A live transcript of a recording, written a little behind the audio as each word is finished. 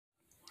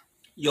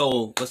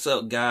Yo, what's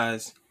up,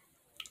 guys?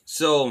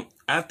 So,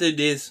 after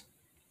this,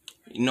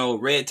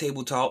 Red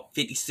Table Talk,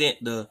 50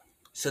 Cent, the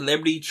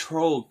celebrity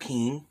troll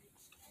king,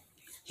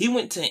 he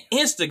went to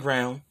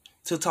Instagram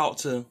to talk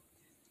to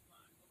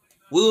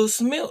Will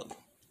Smith.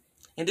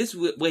 And this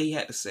is what he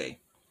had to say.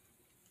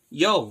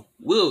 Yo,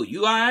 Will,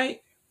 you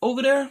alright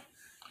over there?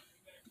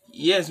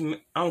 Yes,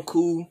 I'm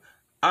cool.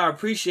 I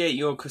appreciate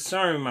your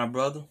concern, my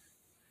brother.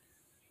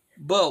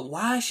 But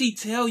why she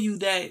tell you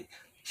that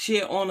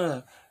shit on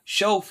a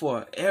show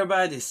for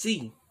everybody to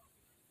see?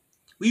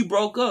 We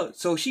broke up,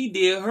 so she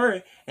did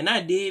her and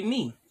I did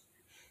me.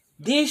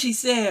 Then she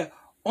said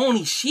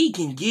only she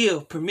can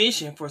give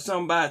permission for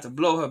somebody to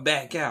blow her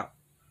back out.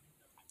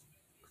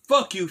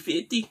 Fuck you,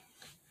 50.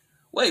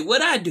 Wait,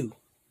 what'd I do?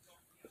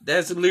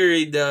 That's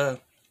literally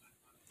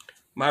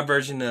my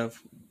version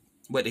of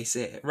what they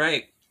said,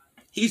 right?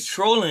 He's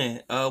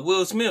trolling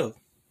Will Smith.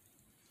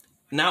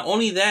 Not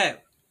only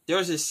that,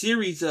 there's a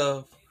series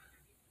of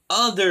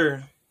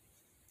other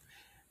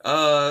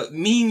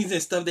memes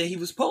and stuff that he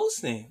was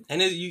posting.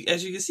 And as you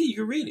can see, you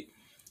can read it.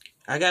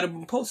 I got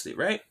to post it,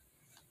 right?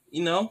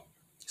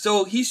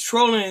 So he's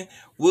trolling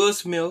Will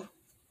Smith,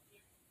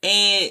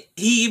 and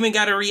he even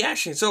got a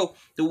reaction. So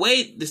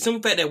the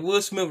simple fact that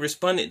Will Smith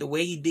responded the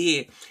way he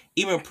did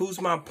even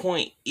proves my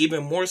point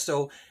even more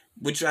so,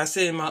 which I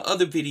said in my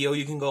other video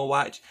you can go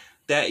watch,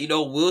 that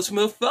Will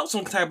Smith felt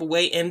some type of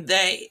way, and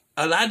that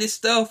a lot of this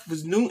stuff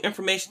was new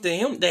information to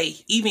him that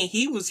even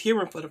he was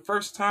hearing for the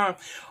first time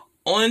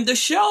on the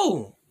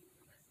show.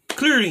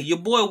 Clearly, your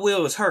boy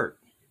Will is hurt.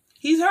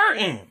 He's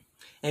hurting.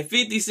 And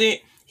 50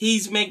 Cent,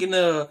 he's making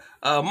a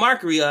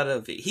mockery out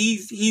of it.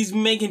 He's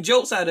making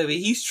jokes out of it.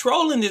 He's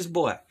trolling this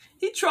boy.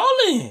 He's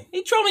trolling.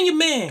 He's trolling your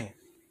man.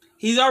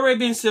 He's already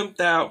been simped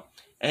out,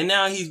 and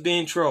now he's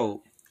being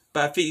trolled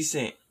by 50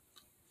 Cent.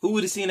 Who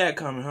would have seen that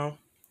coming, huh?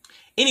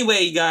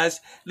 Anyway, guys,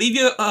 leave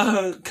your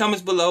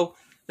comments below.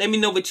 Let me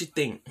know what you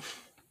think.